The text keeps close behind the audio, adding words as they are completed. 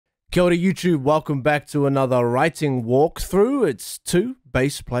Kia ora YouTube, welcome back to another writing walkthrough. It's 2,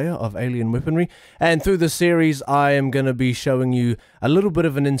 bass player of Alien Weaponry, and through the series I am going to be showing you a little bit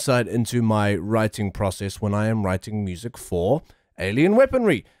of an insight into my writing process when I am writing music for Alien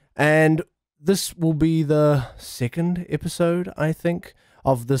Weaponry. And this will be the second episode, I think,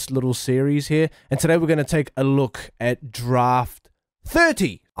 of this little series here, and today we're going to take a look at draft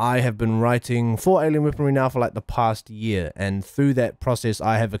 30. I have been writing for Alien Weaponry now for like the past year, and through that process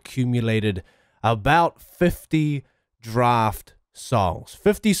I have accumulated about 50 draft songs.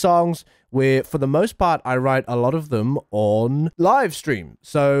 50 songs where for the most part I write a lot of them on live stream.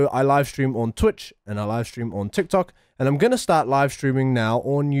 So I live stream on Twitch and I live stream on TikTok, and I'm going to start live streaming now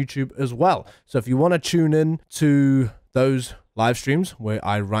on YouTube as well. So if you want to tune in to those live streams where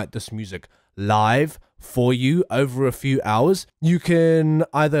I write this music live for you over a few hours, you can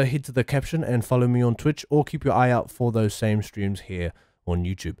either head to the caption and follow me on Twitch, or keep your eye out for those same streams here on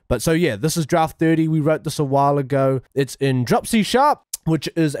YouTube. But so yeah, this is draft 30. We wrote this a while ago. It's in drop C sharp, which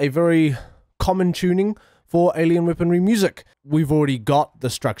is a very common tuning for Alien Weaponry music. We've already got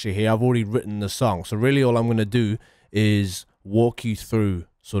the structure here. I've already written the song. So really all I'm going to do is walk you through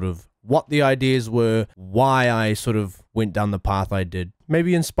sort of what the ideas were, why I sort of went down the path I did,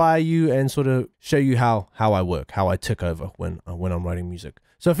 maybe inspire you and sort of show you how I work, how I tick over when I'm writing music.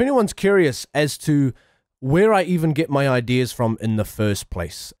 So if anyone's curious as to where I even get my ideas from in the first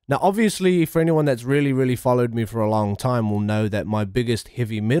place. Now, obviously, for anyone that's really followed me for a long time will know that my biggest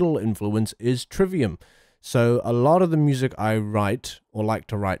heavy metal influence is Trivium. So a lot of the music I write, or like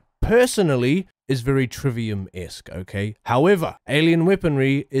to write personally, is very Trivium-esque, okay? However, Alien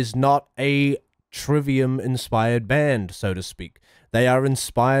Weaponry is not a Trivium-inspired band, so to speak. They are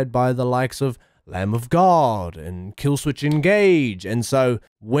inspired by the likes of Lamb of God and Killswitch Engage, and so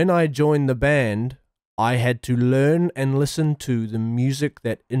when I joined the band, I had to learn and listen to the music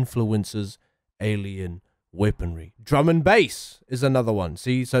that influences Alien Weaponry. Drum and bass is another one.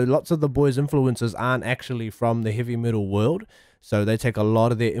 See, so lots of the boys' influences aren't actually from the heavy metal world. So they take a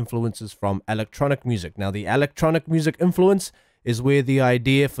lot of their influences from electronic music. Now, the electronic music influence is where the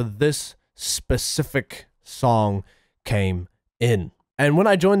idea for this specific song came in. And when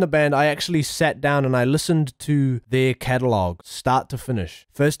I joined the band, I actually sat down and I listened to their catalog, start to finish.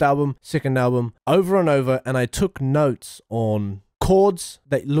 First album, second album, over and over, and I took notes on chords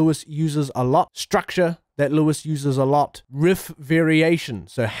that Lewis uses a lot, structure that Lewis uses a lot, riff variation.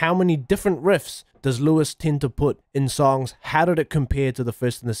 So how many different riffs does Lewis tend to put in songs? How did it compare to the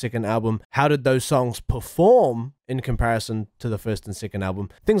first and the second album? How did those songs perform in comparison to the first and second album?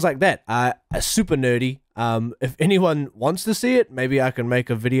 Things like that. Super nerdy. If anyone wants to see it, maybe I can make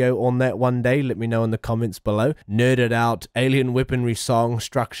a video on that one day. Let me know in the comments below. Nerded out Alien Weaponry song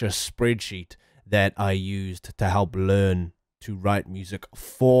structure spreadsheet that I used to help learn to write music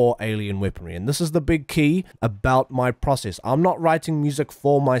for Alien Weaponry. And this is the big key about my process. I'm not writing music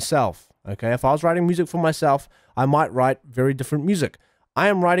for myself. Okay, if I was writing music for myself, I might write very different music. I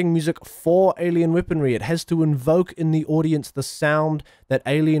am writing music for Alien Weaponry. It has to invoke in the audience the sound that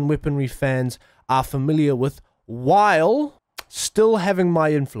Alien Weaponry fans are familiar with while still having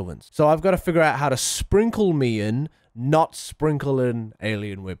my influence. So I've got to figure out how to sprinkle me in, not sprinkle in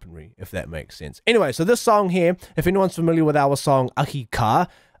Alien Weaponry, if that makes sense. Anyway, so this song here, if anyone's familiar with our song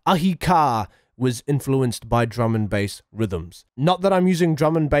Ahika was influenced by drum and bass rhythms. Not that I'm using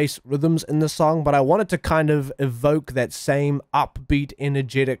drum and bass rhythms in the song, but I wanted to kind of evoke that same upbeat,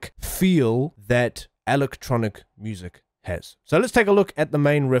 energetic feel that electronic music has. So let's take a look at the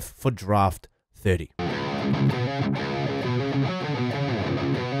main riff for draft 30.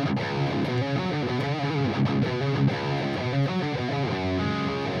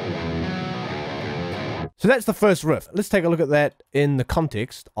 So that's the first riff. Let's take a look at that in the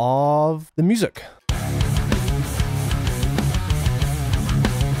context of the music.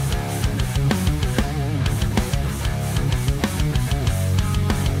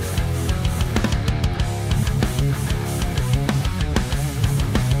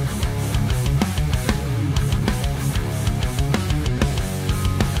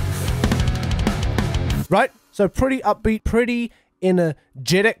 Right? So pretty upbeat, pretty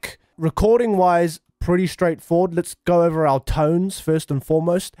energetic. Recording-wise, pretty straightforward. Let's go over our tones first and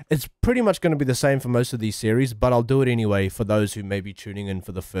foremost. It's pretty much going to be the same for most of these series, but I'll do it anyway for those who may be tuning in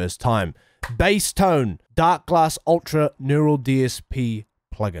for the first time. Bass tone, Dark Glass Ultra Neural DSP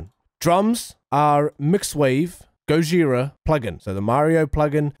plugin. Drums are Mixwave Gojira plugin. So the Mario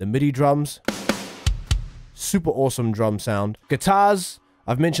plugin, the MIDI drums, super awesome drum sound. Guitars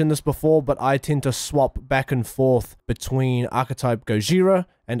I've mentioned this before, but I tend to swap back and forth between archetype Gojira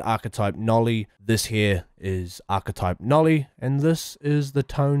and archetype Nolly. This here is archetype Nolly, and this is the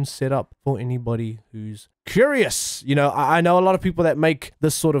tone setup for anybody who's curious. You know, I know a lot of people that make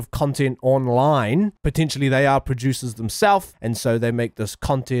this sort of content online. Potentially they are producers themselves, and so they make this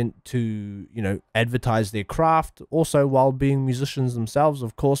content to, you know, advertise their craft, also while being musicians themselves,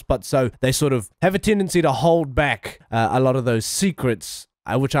 of course. But so they sort of have a tendency to hold back a lot of those secrets,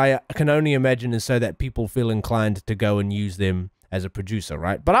 which I can only imagine is so that people feel inclined to go and use them as a producer,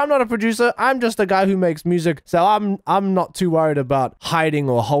 right? But I'm not a producer. I'm just a guy who makes music. So I'm not too worried about hiding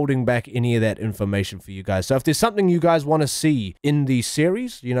or holding back any of that information for you guys. So if there's something you guys want to see in the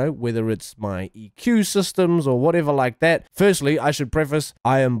series, you know, whether it's my EQ systems or whatever like that, firstly, I should preface,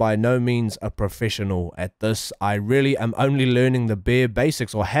 I am by no means a professional at this. I really am only learning the bare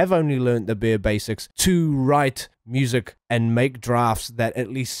basics, or have only learned the bare basics to write music and make drafts that at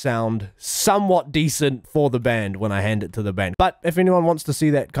least sound somewhat decent for the band when I hand it to the band. But if anyone wants to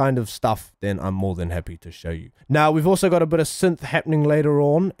see that kind of stuff, then I'm more than happy to show you. Now, we've also got a bit of synth happening later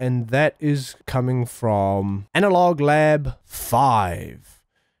on, and that is coming from Analog Lab 5.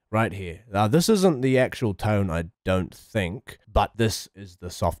 Right here. Now, this isn't the actual tone, I don't think, but this is the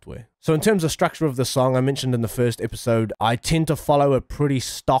software. So in terms of structure of the song, I mentioned in the first episode, I tend to follow a pretty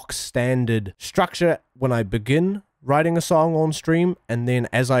stock standard structure when I begin writing a song on stream, and then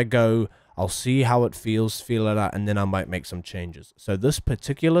as I go, I'll see how it feels, feel it out, and then I might make some changes. So this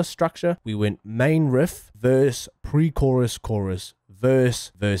particular structure, we went main riff, verse, pre-chorus, chorus,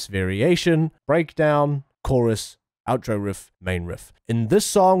 verse, verse variation, breakdown, chorus, outro riff, main riff. In this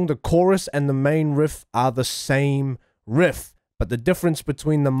song, the chorus and the main riff are the same riff, but the difference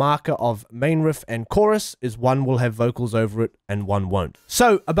between the marker of main riff and chorus is one will have vocals over it and one won't.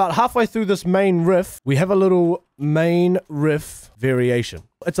 So about halfway through this main riff, we have a little main riff variation.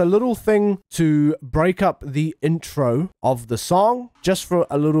 It's a little thing to break up the intro of the song, just for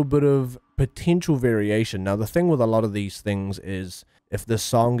a little bit of potential variation. Now, the thing with a lot of these things is if the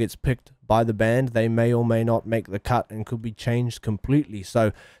song gets picked by the band, they may or may not make the cut and could be changed completely.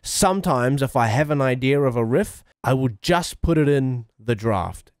 So sometimes if I have an idea of a riff, I will just put it in the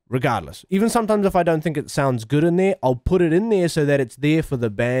draft, regardless. Even sometimes if I don't think it sounds good in there, I'll put it in there so that it's there for the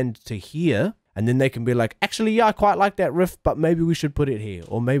band to hear. And then they can be like, actually, yeah, I quite like that riff, but maybe we should put it here.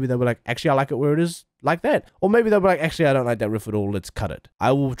 Or maybe they'll be like, actually, I like it where it is, like that. Or maybe they'll be like, actually, I don't like that riff at all, let's cut it.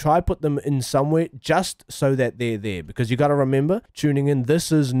 I will try put them in somewhere just so that they're there. Because you got to remember, tuning in,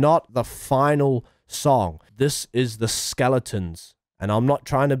 this is not the final song. This is the skeletons. And I'm not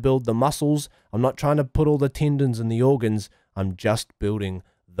trying to build the muscles. I'm not trying to put all the tendons and the organs. I'm just building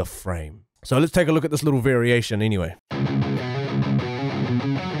the frame. So let's take a look at this little variation anyway.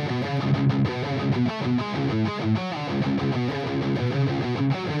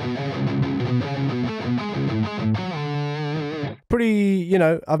 Pretty, you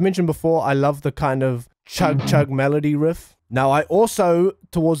know, I've mentioned before, I love the kind of chug melody riff. Now, I also,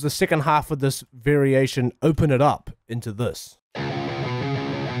 towards the second half of this variation, open it up into this.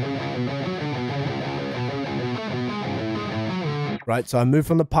 Right, so I move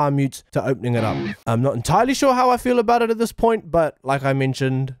from the palm mutes to opening it up. I'm not entirely sure how I feel about it at this point, but like I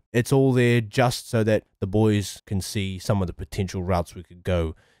mentioned, it's all there just so that the boys can see some of the potential routes we could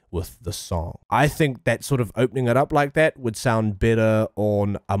go with the song. I think that sort of opening it up like that would sound better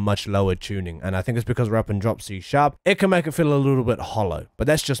on a much lower tuning, and I think it's because we're up in drop C sharp. It can make it feel a little bit hollow, but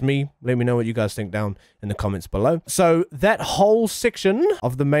that's just me. Let me know what you guys think down in the comments below. So that whole section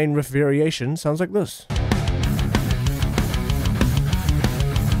of the main riff variation sounds like this.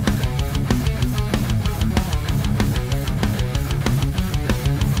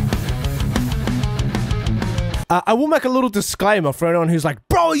 I will make a little disclaimer for anyone who's like,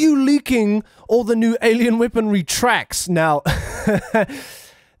 bro, are you leaking all the new Alien Weaponry tracks? Now,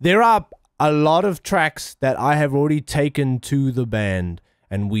 there are a lot of tracks that I have already taken to the band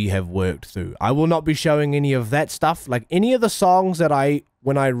and we have worked through. I will not be showing any of that stuff. Like any of the songs that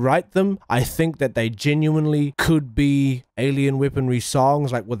when I write them, I think that they genuinely could be Alien Weaponry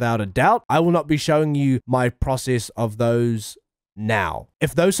songs, like without a doubt. I will not be showing you my process of those now.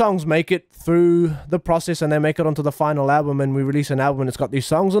 If those songs make it through the process and they make it onto the final album and we release an album and it's got these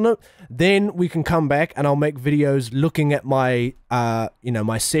songs on it, then we can come back and I'll make videos looking at my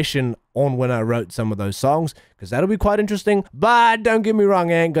my session on when I wrote some of those songs, because that'll be quite interesting. But don't get me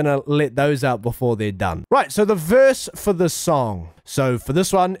wrong, I ain't gonna let those out before they're done. Right, so the verse for this song. So for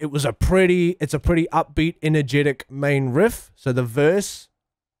this one, it's a pretty upbeat, energetic main riff. So the verse,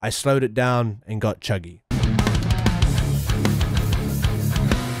 I slowed it down and got chuggy.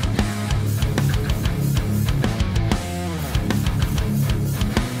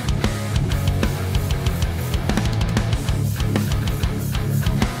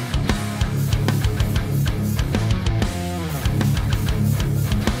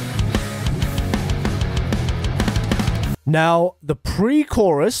 Now, the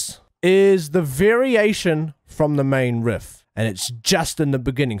pre-chorus is the variation from the main riff, and it's just in the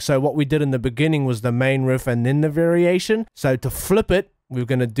beginning. So what we did in the beginning was the main riff and then the variation. So to flip it, we're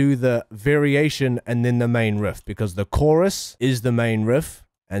going to do the variation and then the main riff, because the chorus is the main riff,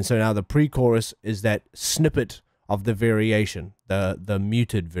 and so now the pre-chorus is that snippet of the variation, the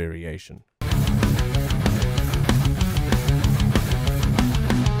muted variation.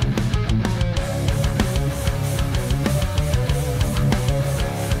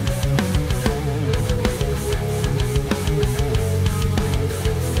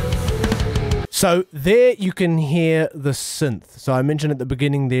 So there you can hear the synth. So I mentioned at the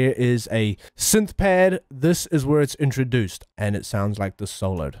beginning there is a synth pad. This is where it's introduced, and it sounds like this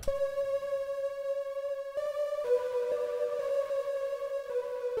soloed.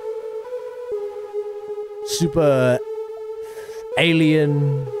 Super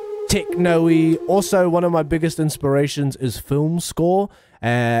alien, techno-y. Also, one of my biggest inspirations is film score.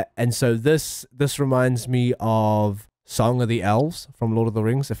 And so this reminds me of Song of the Elves from Lord of the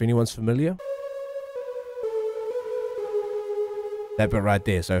Rings, if anyone's familiar. That bit right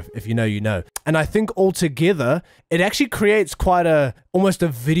there. So if you know, you know. And I think altogether, it actually creates quite almost a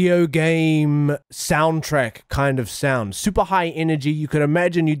video game soundtrack kind of sound. Super high energy. You could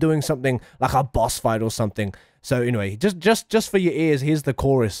imagine you doing something like a boss fight or something. So anyway, just for your ears, here's the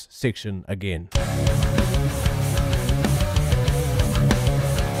chorus section again.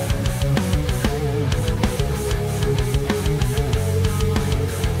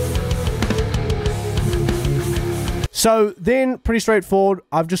 So then, pretty straightforward,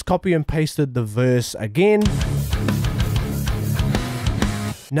 I've just copy and pasted the verse again.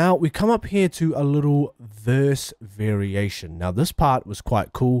 Now we come up here to a little verse variation. Now this part was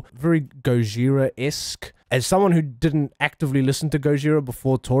quite cool, very Gojira-esque. As someone who didn't actively listen to Gojira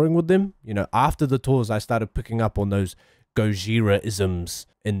before touring with them, you know, after the tours I started picking up on those Gojira-isms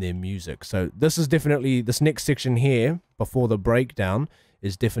in their music. So this is definitely, this next section here, before the breakdown,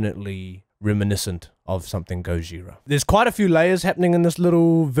 is definitely reminiscent of something Gojira. There's quite a few layers happening in this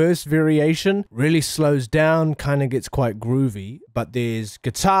little verse variation. Really slows down, kind of gets quite groovy, but there's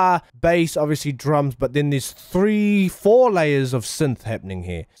guitar, bass, obviously drums, but then there's 3-4 layers of synth happening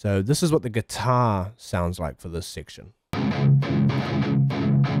here. So this is what the guitar sounds like for this section.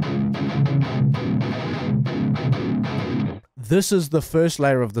 This is the first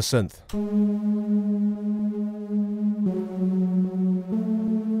layer of the synth.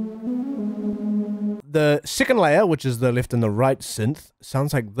 The second layer, which is the left and the right synth,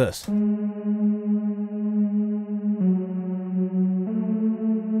 sounds like this.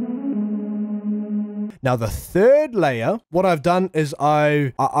 Now the third layer, what I've done is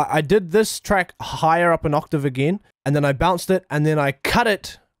I did this track higher up an octave again, and then I bounced it, and then I cut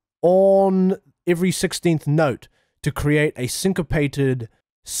it on every 16th note to create a syncopated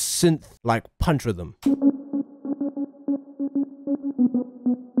synth-like punch rhythm.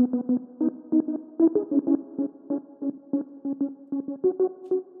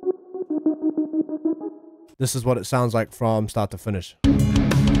 This is what it sounds like from start to finish.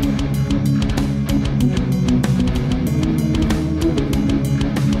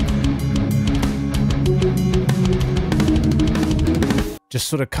 Just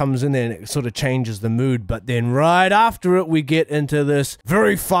sort of comes in there and it sort of changes the mood, but then right after it we get into this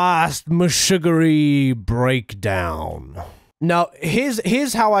very fast, sugary breakdown. Now,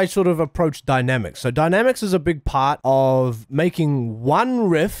 here's how I sort of approach dynamics. So dynamics is a big part of making one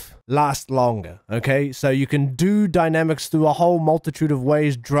riff last longer, okay? So you can do dynamics through a whole multitude of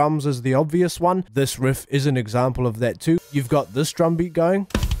ways. Drums is the obvious one. This riff is an example of that too. You've got this drum beat going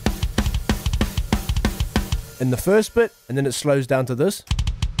in the first bit, and then it slows down to this.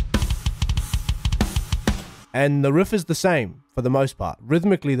 And the riff is the same for the most part.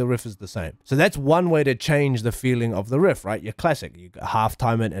 Rhythmically, the riff is the same. So that's one way to change the feeling of the riff, right? Your classic, you half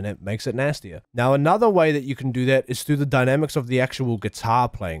time it and it makes it nastier. Now, another way that you can do that is through the dynamics of the actual guitar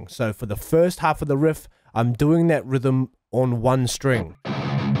playing. So for the first half of the riff, I'm doing that rhythm on one string.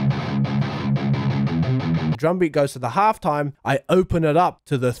 Drum beat goes to the half time, I open it up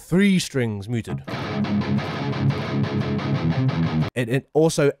to the 3 strings muted. It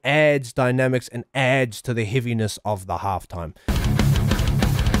also adds dynamics and adds to the heaviness of the halftime.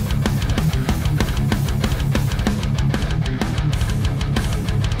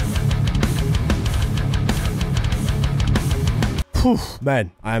 Whew,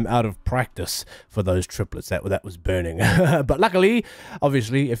 man, I am out of practice for those triplets. That was burning. But luckily,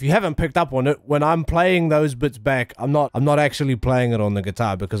 obviously, if you haven't picked up on it, when I'm playing those bits back, I'm not actually playing it on the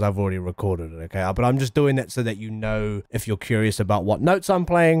guitar because I've already recorded it, okay? But I'm just doing that so that you know, if you're curious about what notes I'm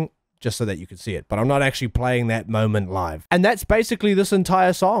playing, just so that you can see it. But I'm not actually playing that moment live. And that's basically this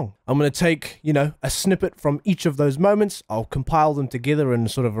entire song. I'm going to take, you know, a snippet from each of those moments. I'll compile them together in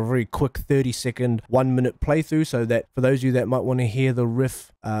sort of a very quick 30-second, 1-minute playthrough, so that for those of you that might want to hear the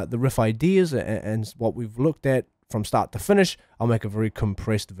riff ideas and what we've looked at from start to finish, I'll make a very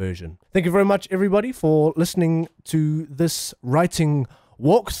compressed version. Thank you very much, everybody, for listening to this writing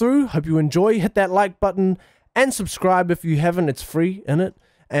walkthrough. Hope you enjoy. Hit that like button and subscribe if you haven't. It's free, innit?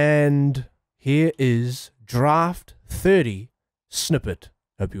 And here is Draft 30 Snippet.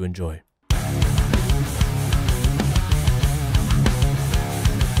 Hope you enjoy.